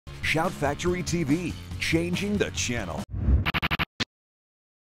Shout Factory TV, changing the channel. I'm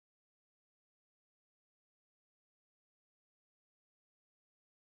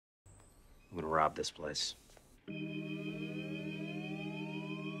gonna rob this place.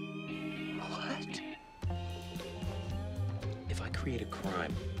 What? If I create a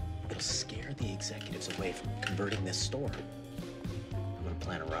crime, it'll scare the executives away from converting this store. I'm gonna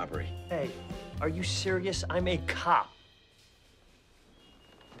plan a robbery. Hey, are you serious? I'm a cop.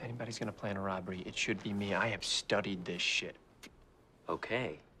 If anybody's gonna plan a robbery, it should be me. I have studied this shit.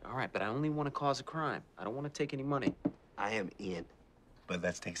 Okay, all right, but I only want to cause a crime. I don't want to take any money. I am in, but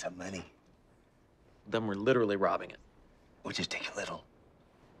let's take some money. Then we're literally robbing it. We'll just take a little.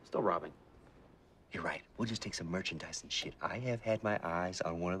 Still robbing. You're right. We'll just take some merchandise and shit. I have had my eyes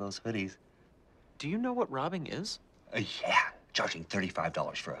on one of those hoodies. Do you know what robbing is? Yeah, charging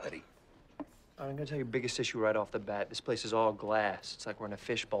 $35 for a hoodie. I'm gonna tell you biggest issue right off the bat. This place is all glass. It's like we're in a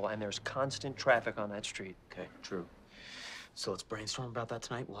fishbowl, and there's constant traffic on that street. Okay, true. So let's brainstorm about that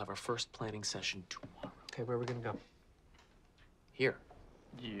tonight. We'll have our first planning session tomorrow. Okay, where are we gonna go? Here.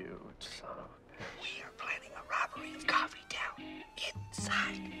 You son of a... We are planning a robbery of Coffee Town.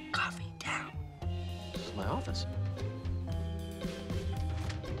 Inside Coffee Town. This is my office.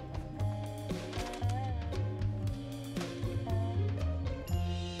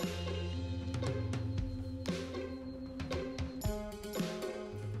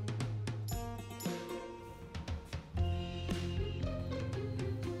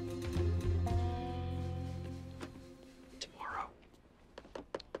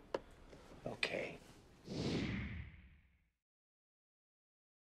 Okay.